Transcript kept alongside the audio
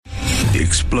The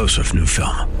explosive new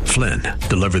film, Flynn,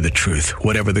 deliver the truth,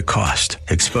 whatever the cost.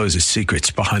 Exposes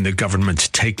secrets behind the government's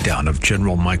takedown of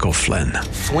General Michael Flynn.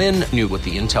 Flynn knew what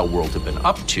the intel world had been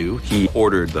up to. He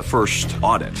ordered the first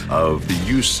audit of the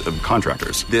use of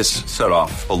contractors. This set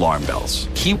off alarm bells.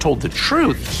 He told the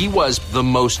truth. He was the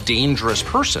most dangerous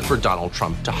person for Donald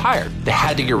Trump to hire. They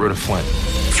had to get rid of Flynn.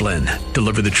 Flynn,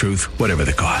 deliver the truth, whatever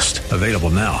the cost. Available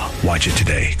now. Watch it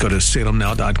today. Go to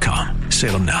salemnow.com.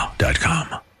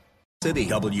 salemnow.com. City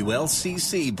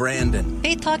WLCC Brandon.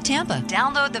 Faith Talk Tampa.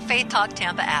 Download the Faith Talk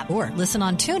Tampa app or listen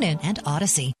on TuneIn and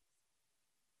Odyssey.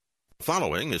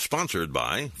 Following is sponsored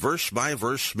by Verse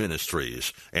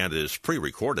Ministries and is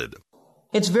pre-recorded.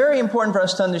 It's very important for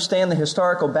us to understand the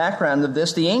historical background of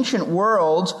this. The ancient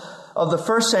world of the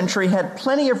first century had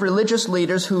plenty of religious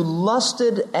leaders who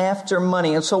lusted after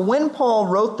money. And so when Paul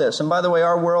wrote this, and by the way,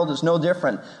 our world is no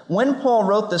different, when Paul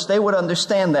wrote this, they would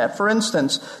understand that. For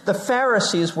instance, the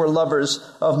Pharisees were lovers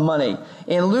of money.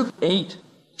 In Luke 8,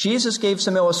 Jesus gave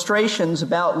some illustrations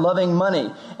about loving money,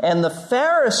 and the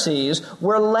Pharisees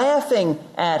were laughing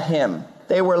at him.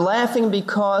 They were laughing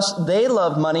because they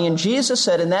love money, and Jesus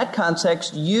said in that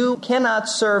context, you cannot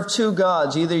serve two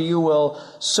gods. Either you will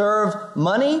serve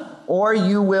money or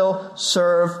you will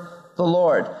serve the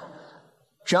Lord.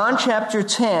 John chapter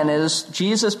 10 is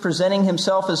Jesus presenting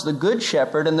himself as the good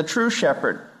shepherd and the true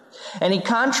shepherd. And he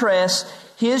contrasts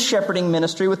his shepherding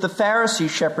ministry with the Pharisee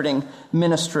shepherding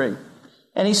ministry.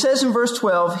 And he says in verse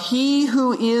 12, he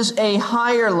who is a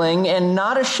hireling and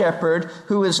not a shepherd,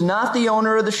 who is not the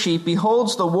owner of the sheep,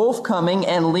 beholds the wolf coming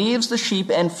and leaves the sheep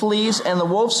and flees, and the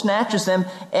wolf snatches them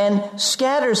and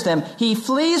scatters them. He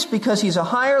flees because he's a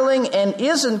hireling and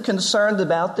isn't concerned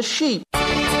about the sheep.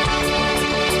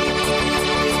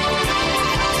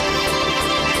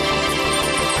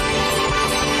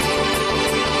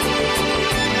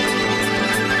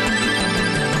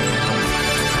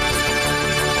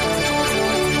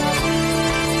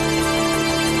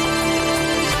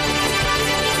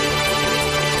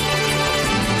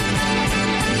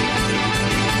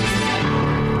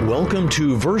 Welcome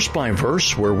to Verse by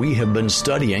Verse, where we have been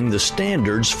studying the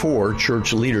standards for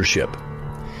church leadership.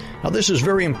 Now, this is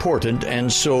very important,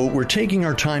 and so we're taking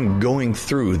our time going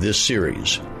through this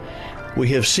series. We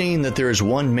have seen that there is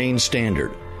one main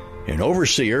standard. An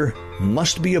overseer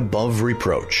must be above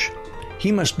reproach.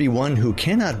 He must be one who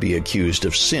cannot be accused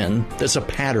of sin that's a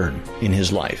pattern in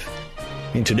his life.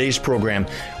 In today's program,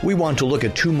 we want to look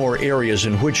at two more areas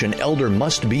in which an elder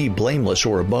must be blameless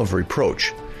or above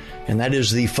reproach, and that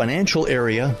is the financial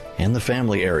area and the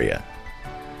family area.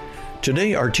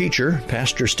 Today, our teacher,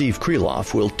 Pastor Steve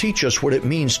Kreloff, will teach us what it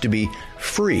means to be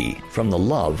free from the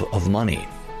love of money.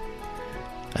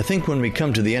 I think when we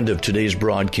come to the end of today's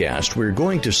broadcast, we're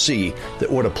going to see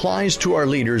that what applies to our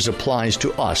leaders applies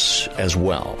to us as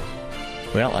well.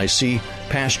 Well, I see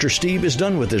Pastor Steve is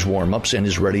done with his warm-ups and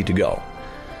is ready to go.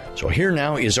 So here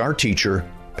now is our teacher,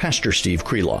 Pastor Steve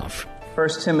Kreloff. 1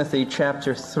 Timothy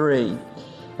chapter 3.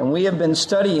 And we have been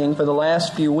studying for the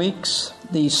last few weeks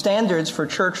the standards for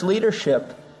church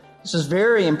leadership. This is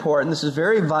very important. This is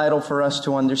very vital for us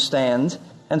to understand.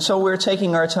 And so we're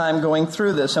taking our time going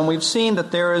through this. And we've seen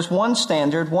that there is one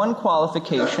standard, one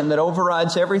qualification that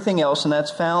overrides everything else, and that's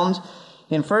found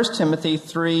in 1 Timothy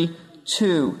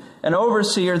 3:2. An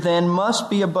overseer then must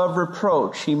be above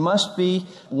reproach. He must be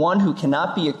one who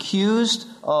cannot be accused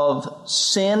of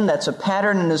sin that's a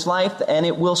pattern in his life, and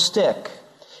it will stick.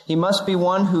 He must be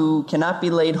one who cannot be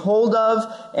laid hold of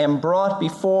and brought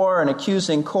before an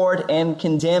accusing court and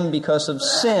condemned because of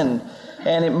sin.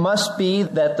 And it must be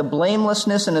that the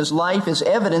blamelessness in his life is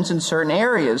evident in certain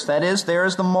areas. That is, there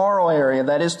is the moral area.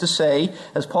 That is to say,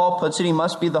 as Paul puts it, he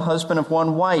must be the husband of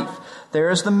one wife. There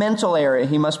is the mental area.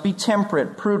 He must be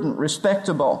temperate, prudent,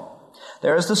 respectable.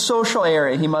 There is the social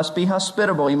area. He must be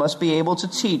hospitable. He must be able to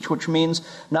teach, which means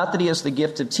not that he has the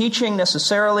gift of teaching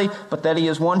necessarily, but that he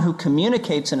is one who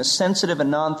communicates in a sensitive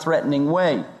and non-threatening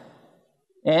way.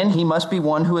 And he must be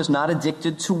one who is not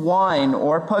addicted to wine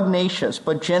or pugnacious,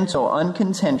 but gentle,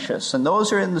 uncontentious. And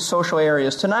those are in the social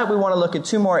areas. Tonight we want to look at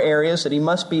two more areas that he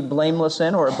must be blameless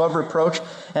in or above reproach,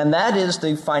 and that is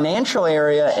the financial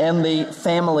area and the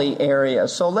family area.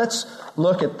 So let's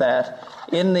look at that.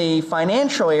 In the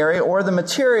financial area or the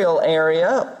material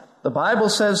area, the Bible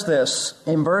says this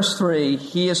in verse 3,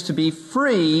 he is to be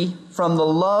free from the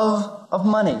love of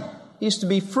money. He is to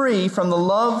be free from the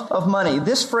love of money.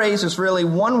 This phrase is really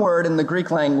one word in the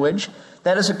Greek language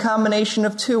that is a combination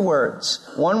of two words.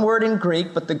 One word in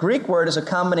Greek, but the Greek word is a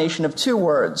combination of two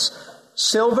words,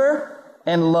 silver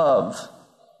and love.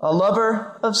 A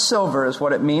lover of silver is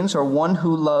what it means, or one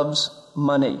who loves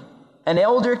money. An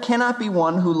elder cannot be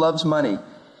one who loves money.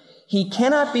 he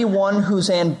cannot be one whose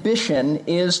ambition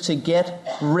is to get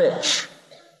rich.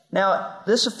 Now,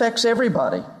 this affects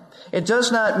everybody. It does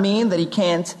not mean that he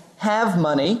can't have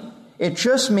money. It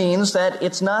just means that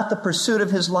it's not the pursuit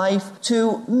of his life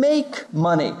to make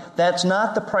money. That's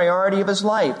not the priority of his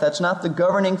life. That's not the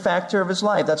governing factor of his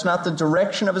life. That's not the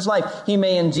direction of his life. He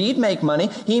may indeed make money.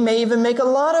 He may even make a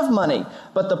lot of money.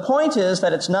 But the point is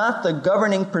that it's not the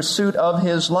governing pursuit of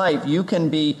his life. You can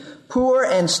be poor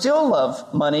and still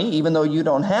love money, even though you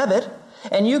don't have it.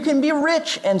 And you can be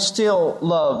rich and still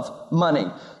love money.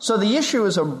 So the issue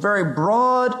is a very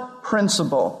broad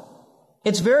principle.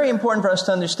 It's very important for us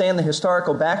to understand the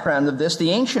historical background of this.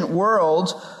 The ancient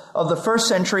world of the first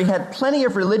century had plenty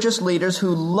of religious leaders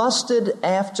who lusted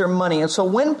after money. And so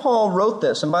when Paul wrote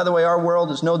this, and by the way, our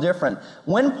world is no different,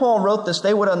 when Paul wrote this,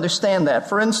 they would understand that.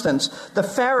 For instance, the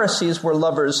Pharisees were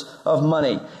lovers of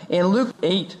money. In Luke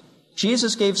 8,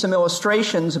 Jesus gave some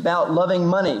illustrations about loving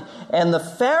money, and the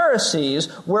Pharisees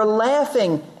were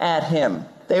laughing at him.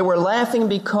 They were laughing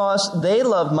because they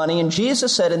love money, and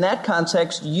Jesus said in that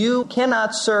context, you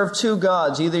cannot serve two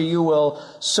gods. Either you will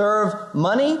serve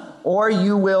money or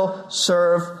you will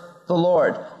serve the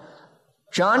Lord.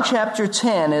 John chapter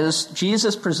 10 is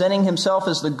Jesus presenting himself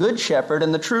as the good shepherd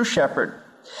and the true shepherd.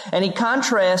 And he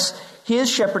contrasts his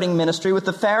shepherding ministry with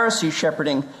the Pharisee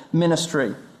shepherding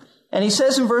ministry. And he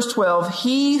says in verse 12,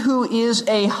 he who is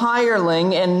a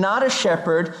hireling and not a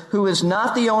shepherd, who is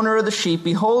not the owner of the sheep,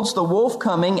 beholds the wolf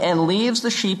coming and leaves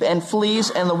the sheep and flees,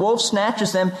 and the wolf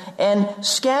snatches them and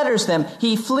scatters them.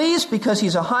 He flees because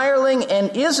he's a hireling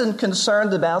and isn't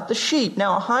concerned about the sheep.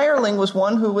 Now, a hireling was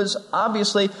one who was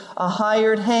obviously a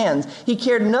hired hand. He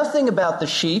cared nothing about the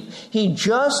sheep. He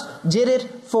just did it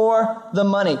for the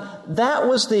money. That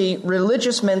was the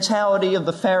religious mentality of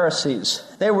the Pharisees.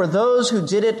 They were those who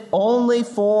did it only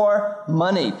for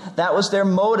money. That was their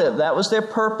motive. That was their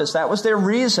purpose. That was their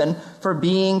reason for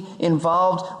being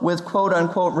involved with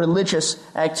quote-unquote religious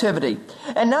activity.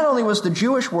 And not only was the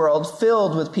Jewish world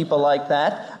filled with people like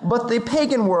that, but the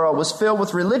pagan world was filled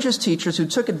with religious teachers who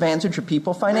took advantage of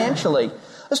people financially.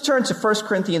 Let's turn to 1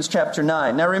 Corinthians chapter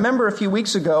 9. Now remember, a few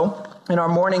weeks ago in our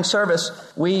morning service,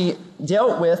 we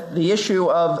dealt with the issue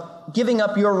of giving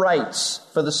up your rights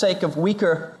for the sake of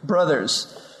weaker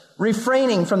brothers,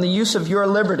 refraining from the use of your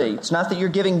liberty. It's not that you're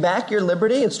giving back your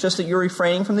liberty, it's just that you're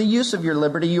refraining from the use of your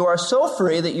liberty. You are so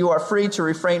free that you are free to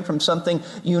refrain from something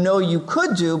you know you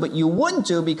could do, but you wouldn't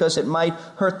do because it might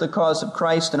hurt the cause of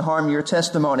Christ and harm your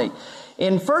testimony.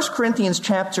 In 1 Corinthians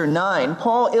chapter 9,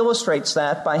 Paul illustrates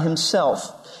that by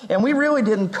himself. And we really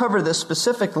didn't cover this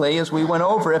specifically as we went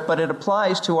over it, but it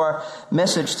applies to our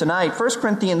message tonight. 1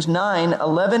 Corinthians 9,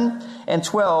 11 and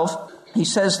 12, he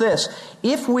says this,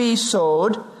 if we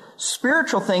sowed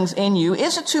spiritual things in you,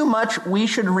 is it too much we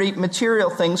should reap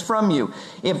material things from you?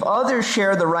 If others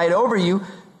share the right over you,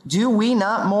 do we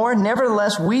not more?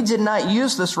 Nevertheless, we did not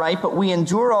use this right, but we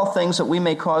endure all things that we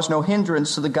may cause no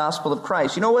hindrance to the gospel of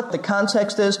Christ. You know what the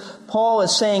context is? Paul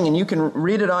is saying, and you can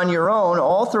read it on your own,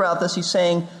 all throughout this, he's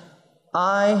saying,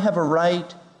 I have a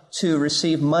right to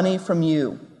receive money from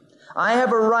you. I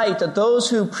have a right that those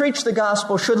who preach the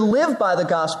gospel should live by the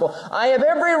gospel. I have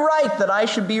every right that I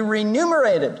should be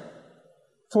remunerated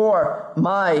for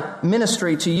my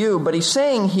ministry to you. But he's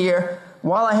saying here,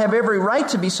 while I have every right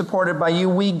to be supported by you,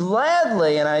 we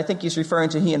gladly, and I think he's referring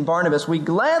to he and Barnabas, we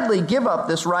gladly give up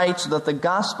this right so that the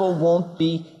gospel won't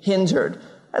be hindered.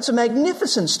 That's a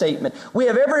magnificent statement. We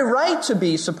have every right to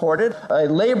be supported. A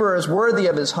laborer is worthy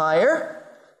of his hire.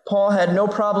 Paul had no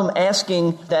problem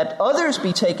asking that others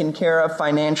be taken care of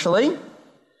financially.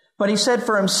 But he said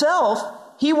for himself,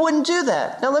 he wouldn't do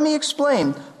that. Now let me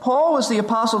explain. Paul was the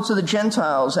apostle to the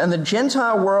Gentiles, and the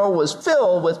Gentile world was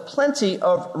filled with plenty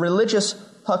of religious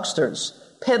hucksters,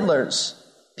 peddlers,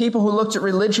 people who looked at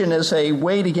religion as a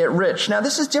way to get rich. Now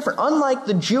this is different. Unlike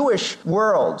the Jewish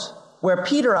world, where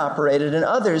Peter operated and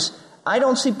others, I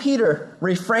don't see Peter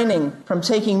refraining from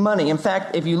taking money. In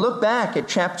fact, if you look back at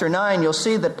chapter 9, you'll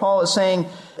see that Paul is saying,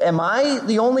 am I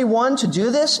the only one to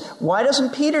do this? Why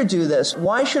doesn't Peter do this?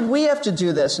 Why should we have to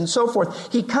do this? And so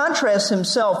forth. He contrasts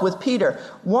himself with Peter.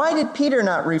 Why did Peter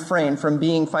not refrain from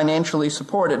being financially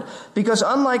supported? Because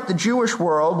unlike the Jewish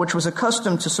world, which was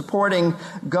accustomed to supporting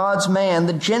God's man,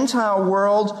 the Gentile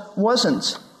world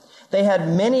wasn't. They had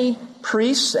many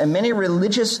priests and many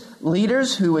religious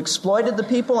leaders who exploited the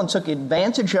people and took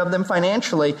advantage of them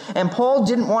financially, and Paul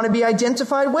didn't want to be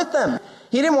identified with them.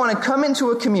 He didn't want to come into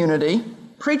a community,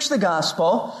 preach the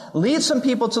gospel, lead some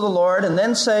people to the Lord, and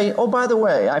then say, oh, by the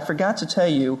way, I forgot to tell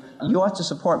you, you ought to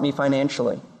support me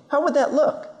financially. How would that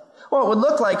look? Well, it would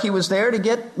look like he was there to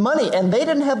get money, and they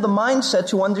didn't have the mindset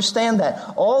to understand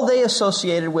that. All they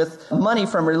associated with money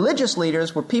from religious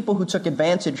leaders were people who took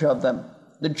advantage of them.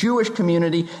 The Jewish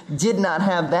community did not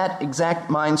have that exact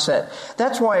mindset.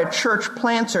 That's why a church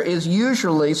planter is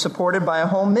usually supported by a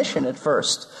home mission at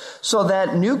first, so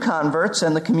that new converts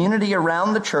and the community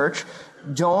around the church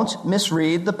don't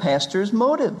misread the pastor's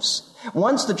motives.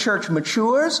 Once the church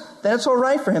matures, then it's all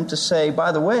right for him to say,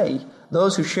 by the way,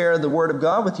 those who share the Word of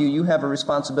God with you, you have a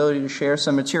responsibility to share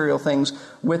some material things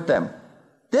with them.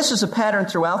 This is a pattern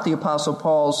throughout the Apostle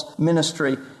Paul's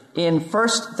ministry. In 1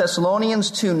 Thessalonians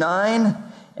 2:9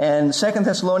 and 2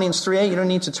 Thessalonians 3:8, you don't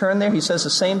need to turn there. He says the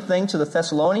same thing to the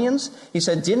Thessalonians. He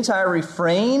said, didn't I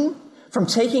refrain from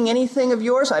taking anything of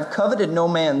yours? I've coveted no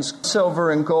man's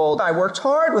silver and gold. I worked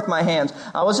hard with my hands.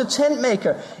 I was a tent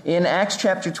maker. In Acts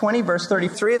chapter 20, verse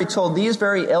 33, they told these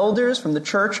very elders from the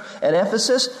church at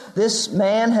Ephesus, this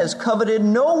man has coveted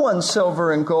no one's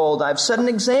silver and gold. I've set an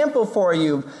example for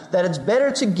you that it's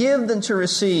better to give than to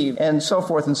receive, and so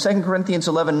forth. In 2 Corinthians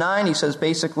 11:9, he says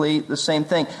basically the same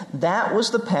thing. That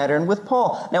was the pattern with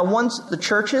Paul. Now, once the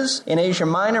churches in Asia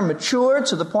Minor matured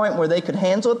to the point where they could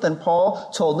handle it, then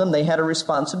Paul told them they had a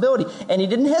responsibility. And he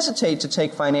didn't hesitate to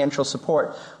take financial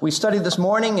support. We studied this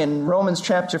morning in Romans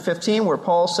chapter 15, where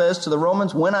Paul says to the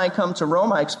Romans, when I come to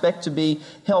Rome, I expect to be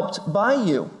helped by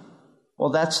you. Well,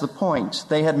 that's the point.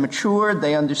 They had matured,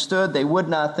 they understood, they would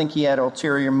not think he had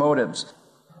ulterior motives.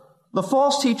 The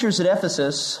false teachers at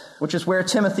Ephesus, which is where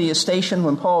Timothy is stationed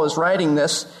when Paul is writing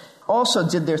this, also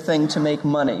did their thing to make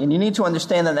money. And you need to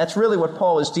understand that that's really what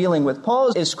Paul is dealing with.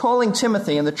 Paul is calling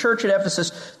Timothy and the church at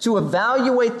Ephesus to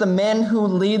evaluate the men who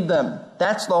lead them.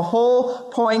 That's the whole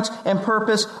point and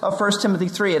purpose of 1 Timothy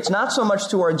 3. It's not so much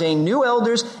to ordain new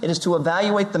elders, it is to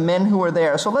evaluate the men who are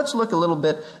there. So let's look a little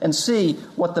bit and see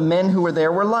what the men who were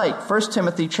there were like. 1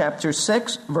 Timothy chapter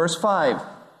 6, verse 5.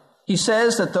 He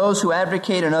says that those who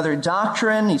advocate another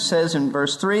doctrine, he says in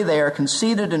verse 3, they are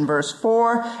conceited in verse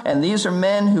 4, and these are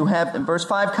men who have, in verse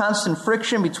 5, constant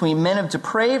friction between men of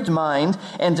depraved mind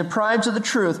and deprived of the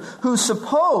truth, who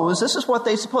suppose, this is what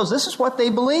they suppose, this is what they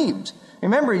believed.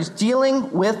 Remember, he's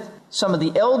dealing with some of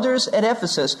the elders at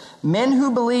Ephesus, men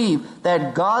who believe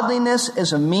that godliness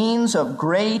is a means of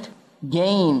great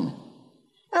gain.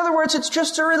 In other words, it's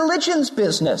just a religion's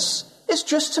business. It's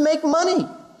just to make money.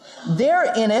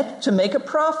 They're in it to make a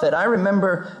profit. I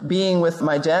remember being with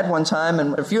my dad one time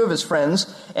and a few of his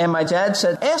friends, and my dad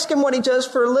said, ask him what he does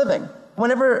for a living.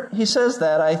 Whenever he says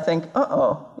that, I think,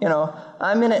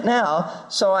 I'm in it now.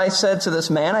 So I said to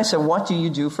this man, I said, what do you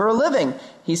do for a living?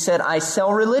 He said, I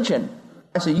sell religion.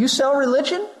 I said, you sell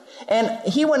religion? And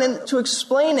he went into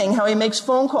explaining how he makes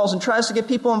phone calls and tries to get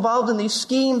people involved in these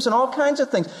schemes and all kinds of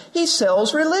things. He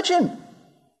sells religion.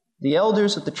 The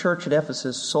elders at the church at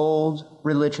Ephesus sold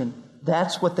religion.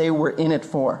 That's what they were in it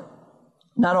for.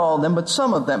 Not all of them, but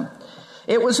some of them.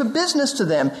 It was a business to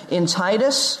them. In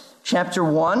Titus chapter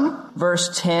 1,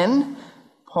 verse 10,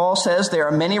 Paul says, there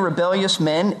are many rebellious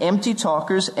men, empty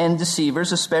talkers, and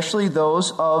deceivers, especially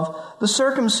those of the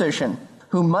circumcision,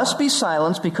 who must be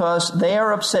silenced because they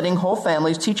are upsetting whole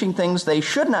families, teaching things they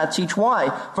should not teach. Why?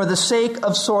 For the sake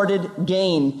of sordid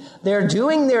gain. They're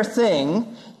doing their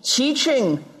thing,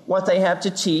 teaching what they have to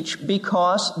teach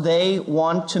because they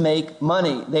want to make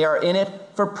money. They are in it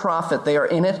for profit. They are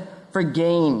in it for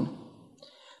gain.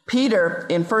 Peter,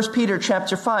 in 1 Peter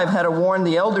chapter 5, had to warn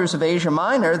the elders of Asia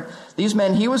Minor, these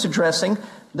men he was addressing,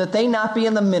 that they not be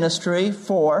in the ministry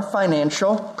for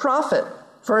financial profit.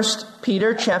 1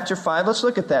 Peter chapter 5, let's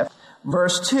look at that.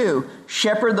 Verse 2,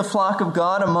 shepherd the flock of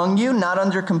God among you, not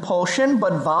under compulsion,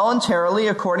 but voluntarily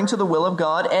according to the will of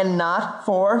God, and not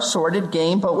for sordid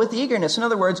gain, but with eagerness. In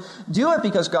other words, do it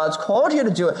because God's called you to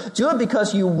do it. Do it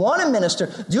because you want to minister.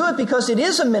 Do it because it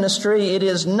is a ministry. It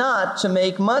is not to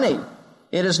make money.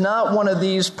 It is not one of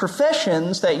these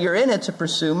professions that you're in it to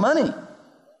pursue money.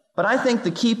 But I think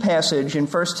the key passage in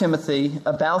 1 Timothy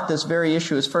about this very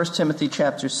issue is 1 Timothy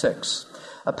chapter 6.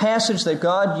 A passage that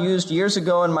God used years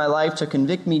ago in my life to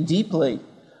convict me deeply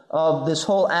of this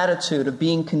whole attitude of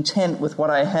being content with what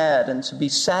I had and to be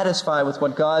satisfied with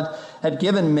what God had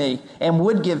given me and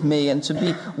would give me, and to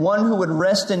be one who would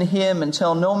rest in Him and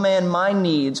tell no man my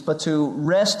needs, but to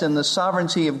rest in the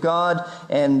sovereignty of God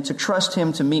and to trust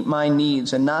Him to meet my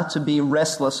needs and not to be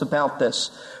restless about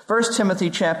this. 1 Timothy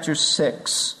chapter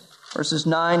 6, verses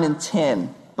 9 and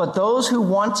 10. But those who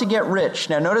want to get rich.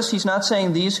 Now notice he's not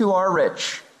saying these who are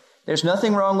rich. There's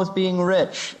nothing wrong with being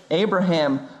rich.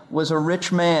 Abraham was a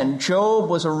rich man. Job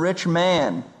was a rich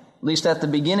man. at least at the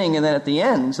beginning and then at the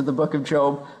end of the book of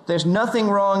Job. There's nothing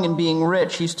wrong in being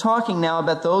rich. He's talking now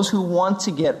about those who want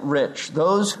to get rich,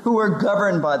 those who are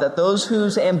governed by that, those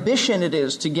whose ambition it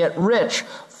is to get rich,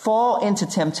 fall into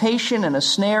temptation and a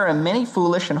snare and many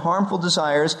foolish and harmful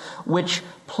desires, which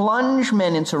plunge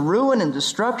men into ruin and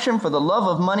destruction. For the love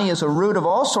of money is a root of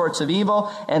all sorts of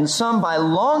evil, and some by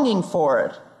longing for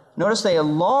it. Notice they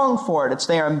long for it. It's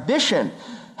their ambition,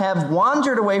 have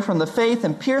wandered away from the faith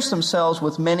and pierced themselves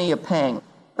with many a pang.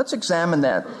 Let's examine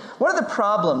that. What are the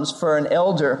problems for an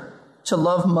elder to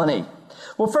love money?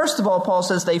 Well, first of all, Paul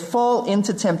says they fall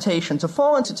into temptation. To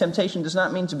fall into temptation does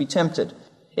not mean to be tempted.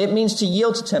 It means to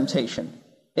yield to temptation.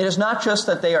 It is not just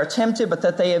that they are tempted, but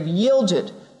that they have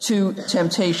yielded to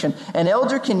temptation. An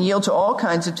elder can yield to all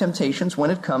kinds of temptations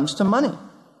when it comes to money.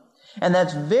 And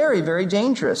that's very, very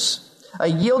dangerous.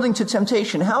 Yielding to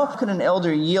temptation. How can an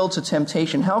elder yield to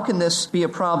temptation? How can this be a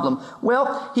problem?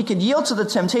 Well, he could yield to the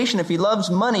temptation if he loves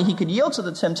money. He could yield to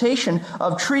the temptation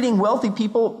of treating wealthy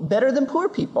people better than poor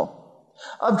people.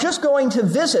 Of just going to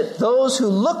visit those who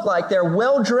look like they're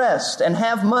well-dressed and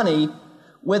have money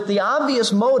with the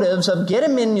obvious motives of get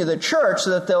them into the church so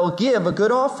that they'll give a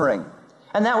good offering.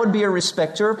 And that would be a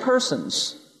respecter of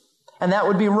persons. And that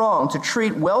would be wrong, to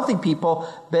treat wealthy people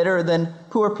better than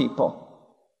poor people.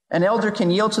 An elder can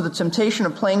yield to the temptation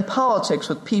of playing politics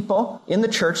with people in the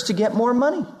church to get more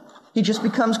money. He just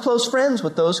becomes close friends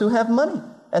with those who have money.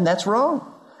 And that's wrong.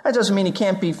 That doesn't mean he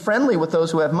can't be friendly with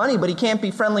those who have money, but he can't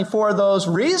be friendly for those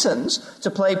reasons,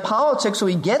 to play politics so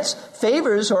he gets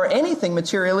favors or anything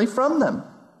materially from them.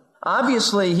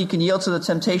 Obviously, he can yield to the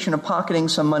temptation of pocketing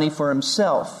some money for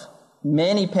himself.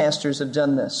 Many pastors have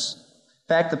done this. In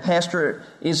fact, the pastor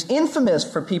is infamous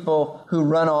for people who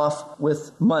run off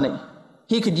with money.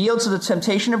 He could yield to the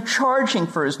temptation of charging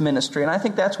for his ministry, and I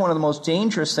think that's one of the most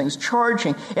dangerous things,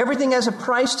 charging. Everything has a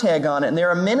price tag on it, and there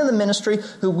are men in the ministry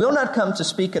who will not come to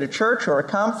speak at a church or a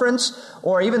conference,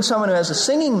 or even someone who has a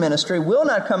singing ministry will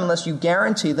not come unless you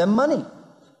guarantee them money.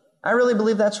 I really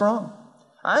believe that's wrong.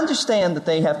 I understand that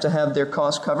they have to have their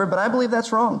costs covered, but I believe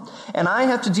that's wrong. And I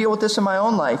have to deal with this in my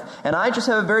own life, and I just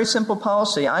have a very simple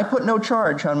policy. I put no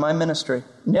charge on my ministry.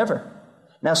 Never.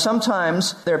 Now,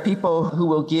 sometimes there are people who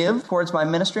will give towards my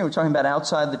ministry. We're talking about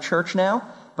outside the church now.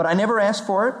 But I never ask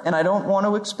for it, and I don't want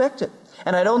to expect it.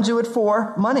 And I don't do it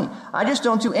for money. I just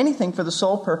don't do anything for the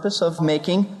sole purpose of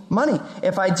making money.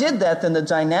 If I did that, then the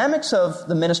dynamics of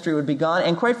the ministry would be gone,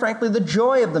 and quite frankly, the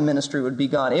joy of the ministry would be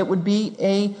gone. It would be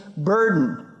a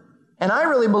burden. And I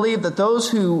really believe that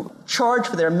those who charge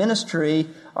for their ministry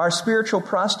are spiritual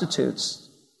prostitutes.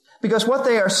 Because what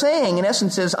they are saying, in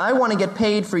essence, is, I want to get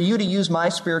paid for you to use my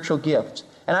spiritual gift.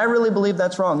 And I really believe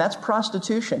that's wrong. That's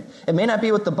prostitution. It may not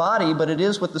be with the body, but it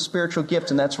is with the spiritual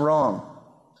gift, and that's wrong.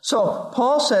 So,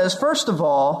 Paul says, first of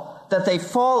all, that they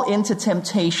fall into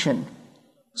temptation.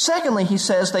 Secondly, he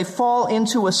says they fall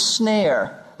into a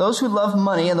snare. Those who love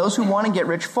money and those who want to get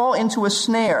rich fall into a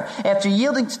snare. After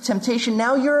yielding to temptation,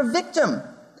 now you're a victim.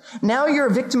 Now you're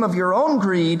a victim of your own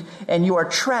greed, and you are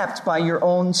trapped by your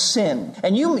own sin.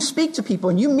 And you speak to people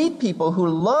and you meet people who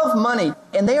love money,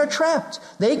 and they are trapped.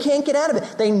 They can't get out of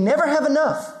it. They never have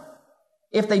enough.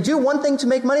 If they do one thing to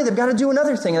make money, they've got to do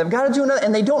another thing. They've got to do another,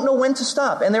 and they don't know when to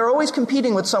stop. And they're always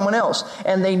competing with someone else,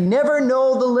 and they never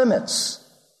know the limits.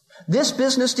 This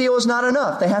business deal is not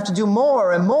enough. They have to do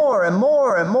more and more and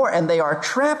more and more, and they are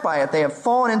trapped by it. They have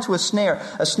fallen into a snare.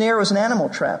 A snare was an animal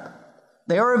trap.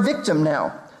 They are a victim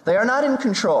now. They are not in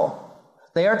control.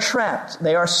 They are trapped.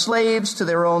 They are slaves to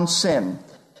their own sin.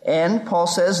 And Paul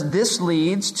says this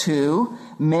leads to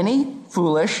many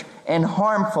foolish and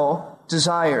harmful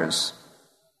desires.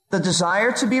 The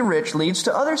desire to be rich leads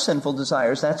to other sinful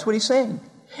desires. That's what he's saying.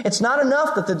 It's not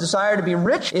enough that the desire to be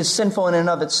rich is sinful in and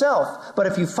of itself, but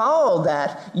if you follow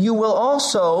that, you will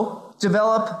also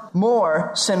develop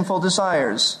more sinful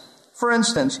desires. For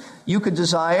instance, you could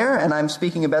desire, and I'm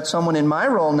speaking about someone in my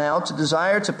role now, to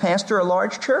desire to pastor a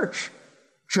large church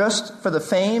just for the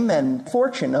fame and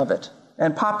fortune of it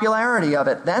and popularity of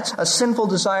it. That's a sinful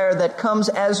desire that comes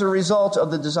as a result of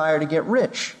the desire to get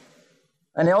rich.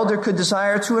 An elder could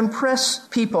desire to impress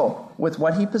people with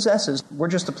what he possesses. We're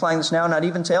just applying this now, not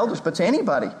even to elders, but to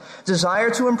anybody.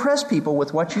 Desire to impress people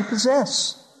with what you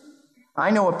possess. I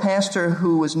know a pastor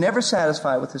who was never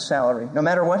satisfied with his salary. No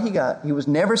matter what he got, he was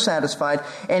never satisfied,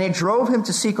 and it drove him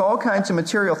to seek all kinds of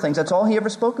material things. That's all he ever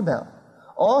spoke about.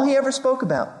 All he ever spoke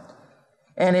about.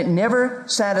 And it never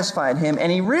satisfied him,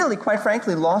 and he really, quite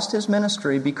frankly, lost his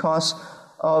ministry because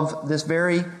of this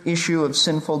very issue of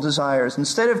sinful desires.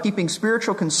 Instead of keeping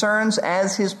spiritual concerns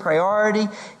as his priority,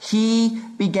 he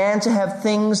began to have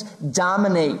things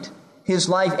dominate his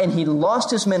life, and he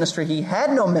lost his ministry. He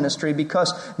had no ministry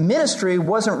because ministry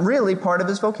wasn't really part of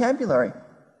his vocabulary.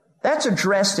 That's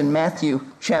addressed in Matthew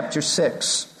chapter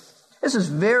 6. This is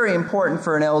very important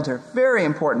for an elder, very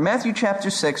important. Matthew chapter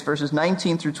 6, verses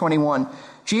 19 through 21.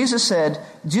 Jesus said,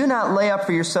 "Do not lay up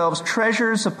for yourselves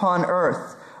treasures upon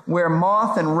earth, where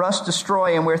moth and rust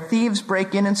destroy and where thieves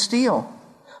break in and steal.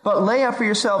 But lay up for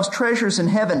yourselves treasures in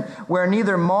heaven, where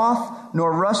neither moth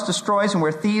nor rust destroys and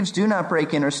where thieves do not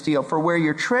break in or steal. For where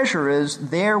your treasure is,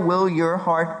 there will your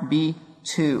heart be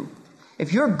too."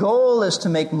 If your goal is to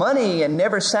make money and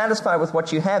never satisfied with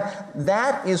what you have,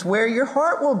 that is where your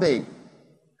heart will be.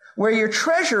 Where your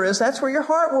treasure is, that's where your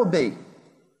heart will be.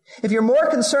 If you're more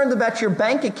concerned about your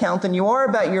bank account than you are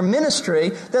about your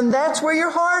ministry, then that's where your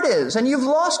heart is. And you've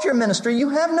lost your ministry. You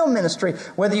have no ministry,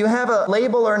 whether you have a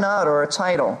label or not, or a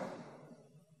title.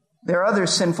 There are other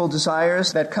sinful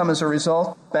desires that come as a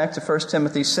result. Back to 1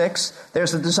 Timothy 6.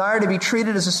 There's the desire to be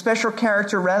treated as a special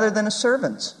character rather than a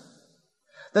servant.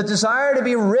 The desire to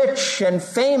be rich and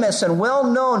famous and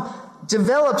well-known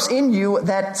develops in you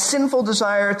that sinful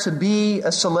desire to be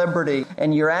a celebrity.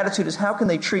 And your attitude is, how can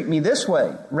they treat me this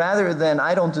way? Rather than,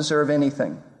 I don't deserve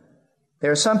anything.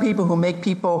 There are some people who make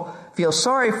people feel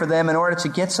sorry for them in order to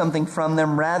get something from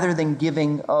them rather than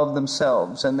giving of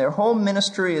themselves. And their whole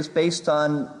ministry is based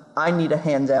on, I need a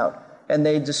handout. And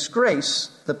they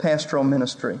disgrace the pastoral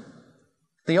ministry.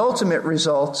 The ultimate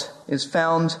result is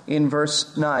found in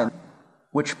verse 9,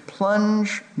 which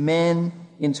plunge men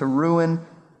into ruin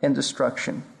and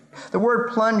destruction. The word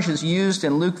plunge is used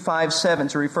in Luke 5:7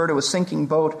 to refer to a sinking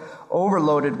boat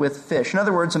overloaded with fish. In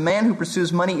other words, a man who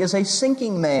pursues money is a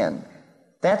sinking man.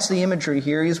 That's the imagery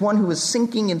here. He is one who is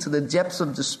sinking into the depths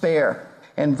of despair.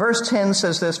 And verse 10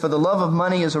 says this, "For the love of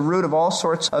money is a root of all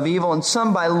sorts of evil, and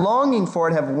some by longing for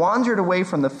it have wandered away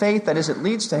from the faith." That is, it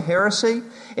leads to heresy,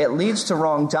 it leads to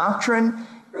wrong doctrine,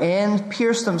 and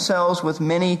pierce themselves with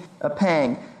many a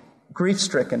pang.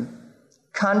 Grief-stricken.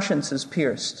 Conscience is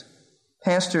pierced.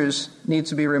 Pastors need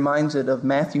to be reminded of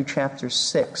Matthew chapter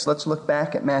 6. Let's look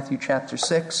back at Matthew chapter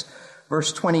 6,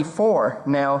 verse 24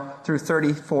 now through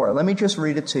 34. Let me just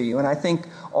read it to you. And I think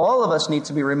all of us need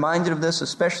to be reminded of this,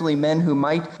 especially men who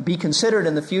might be considered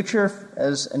in the future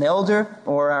as an elder,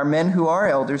 or our men who are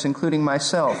elders, including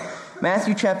myself.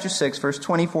 Matthew chapter 6, verse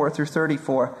 24 through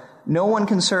 34. "No one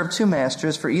can serve two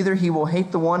masters, for either he will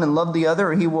hate the one and love the other,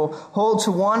 or he will hold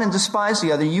to one and despise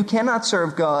the other. You cannot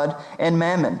serve God and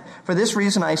mammon. For this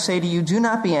reason I say to you, do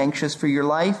not be anxious for your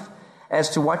life as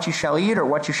to what you shall eat or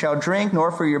what you shall drink,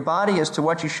 nor for your body as to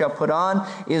what you shall put on.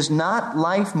 Is not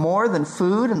life more than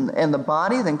food, and the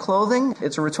body than clothing?"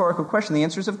 It's a rhetorical question. The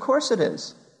answer is, of course it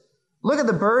is. Look at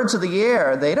the birds of the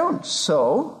air. They don't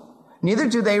sow. Neither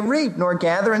do they reap, nor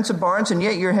gather into barns, and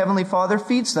yet your heavenly Father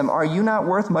feeds them. Are you not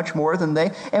worth much more than they?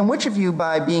 And which of you,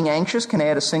 by being anxious, can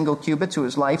add a single cubit to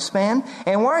his lifespan?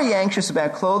 And why are you anxious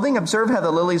about clothing? Observe how the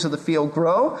lilies of the field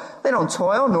grow. They don't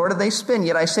toil, nor do they spin.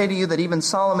 Yet I say to you that even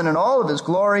Solomon in all of his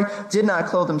glory did not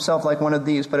clothe himself like one of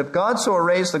these. But if God so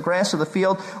arrays the grass of the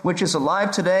field, which is alive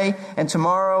today and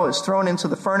tomorrow is thrown into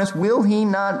the furnace, will he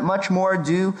not much more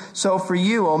do so for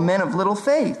you, O men of little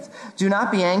faith? Do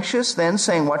not be anxious then,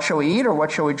 saying, what shall we eat, or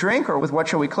what shall we drink, or with what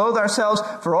shall we clothe ourselves?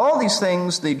 For all these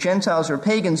things the Gentiles or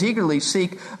pagans eagerly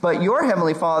seek, but your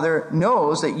heavenly Father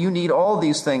knows that you need all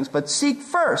these things. But seek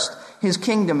first his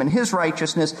kingdom and his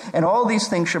righteousness, and all these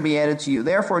things shall be added to you.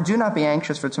 Therefore do not be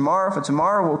anxious for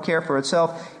tomorrow will care for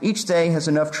itself. Each day has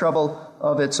enough trouble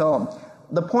of its own.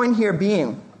 The point here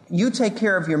being, you take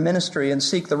care of your ministry and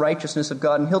seek the righteousness of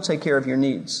God, and he'll take care of your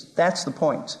needs. That's the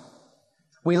point.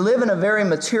 We live in a very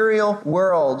material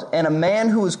world, and a man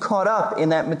who is caught up in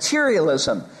that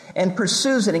materialism and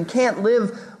pursues it and can't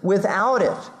live without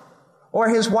it, or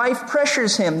his wife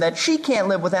pressures him that she can't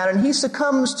live without it, and he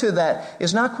succumbs to that,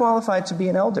 is not qualified to be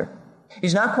an elder.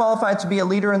 He's not qualified to be a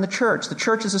leader in the church. The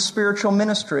church is a spiritual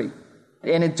ministry,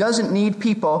 and it doesn't need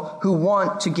people who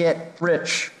want to get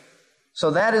rich. So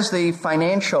that is the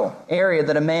financial area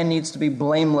that a man needs to be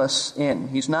blameless in.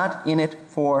 He's not in it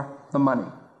for the money.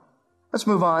 Let's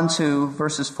move on to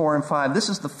verses 4 and 5. This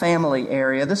is the family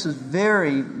area. This is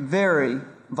very, very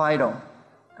vital.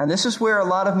 And this is where a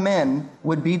lot of men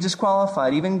would be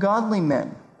disqualified, even godly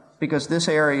men, because this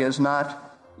area is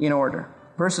not in order.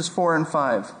 Verses 4 and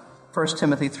 5, 1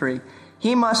 Timothy 3.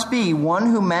 "He must be one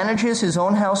who manages his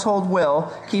own household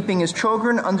well, keeping his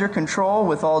children under control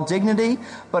with all dignity.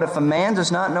 But if a man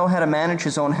does not know how to manage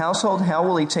his own household, how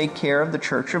will he take care of the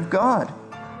church of God?"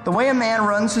 The way a man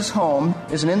runs his home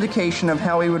is an indication of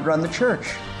how he would run the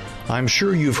church. I'm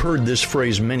sure you've heard this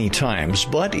phrase many times,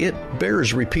 but it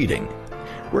bears repeating.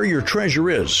 Where your treasure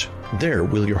is, there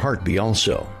will your heart be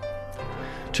also.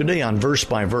 Today on Verse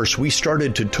by Verse, we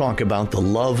started to talk about the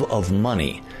love of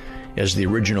money. As the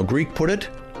original Greek put it,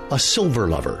 a silver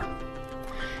lover.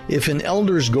 If an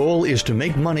elder's goal is to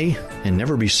make money and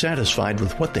never be satisfied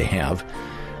with what they have,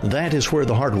 that is where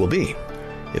the heart will be.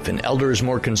 If an elder is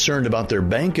more concerned about their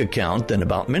bank account than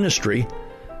about ministry,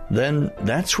 then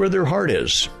that's where their heart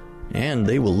is, and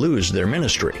they will lose their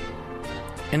ministry.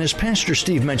 And as Pastor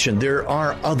Steve mentioned, there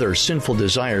are other sinful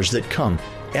desires that come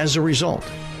as a result.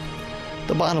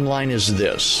 The bottom line is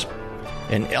this: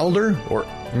 an elder, or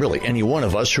really any one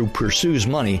of us who pursues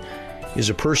money, is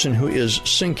a person who is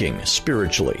sinking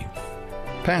spiritually.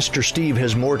 Pastor Steve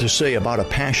has more to say about a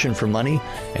passion for money,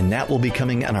 and that will be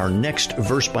coming on our next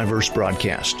Verse by Verse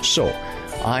broadcast. So,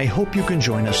 I hope you can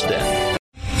join us then.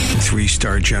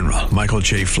 3-star General Michael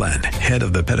J. Flynn, head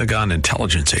of the Pentagon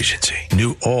Intelligence Agency,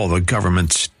 knew all the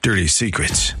government's dirty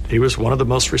secrets. He was one of the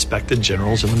most respected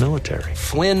generals in the military.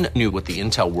 Flynn knew what the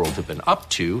intel world had been up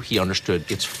to. He understood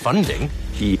its funding.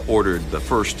 He ordered the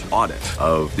first audit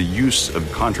of the use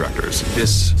of contractors.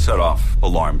 This set off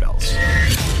alarm bells.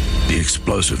 The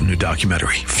explosive new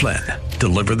documentary, Flynn,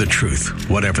 Deliver the Truth,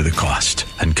 Whatever the Cost,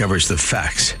 uncovers the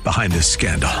facts behind this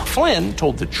scandal. Flynn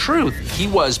told the truth. He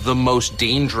was the most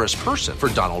dangerous person for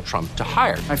Donald Trump to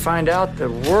hire. I find out the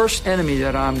worst enemy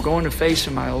that I'm going to face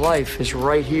in my life is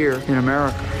right here in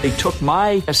America. They took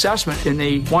my assessment and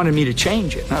they wanted me to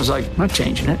change it. And I was like, I'm not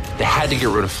changing it. They had to get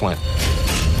rid of Flynn.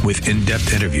 With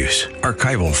in-depth interviews,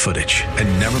 archival footage,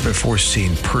 and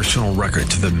never-before-seen personal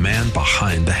records of the man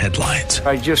behind the headlines.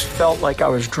 I just felt like I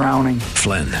was drowning.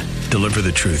 Flynn, Deliver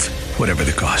the Truth, Whatever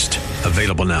the Cost.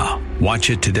 Available now.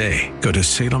 Watch it today. Go to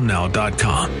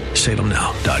salemnow.com.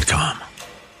 salemnow.com.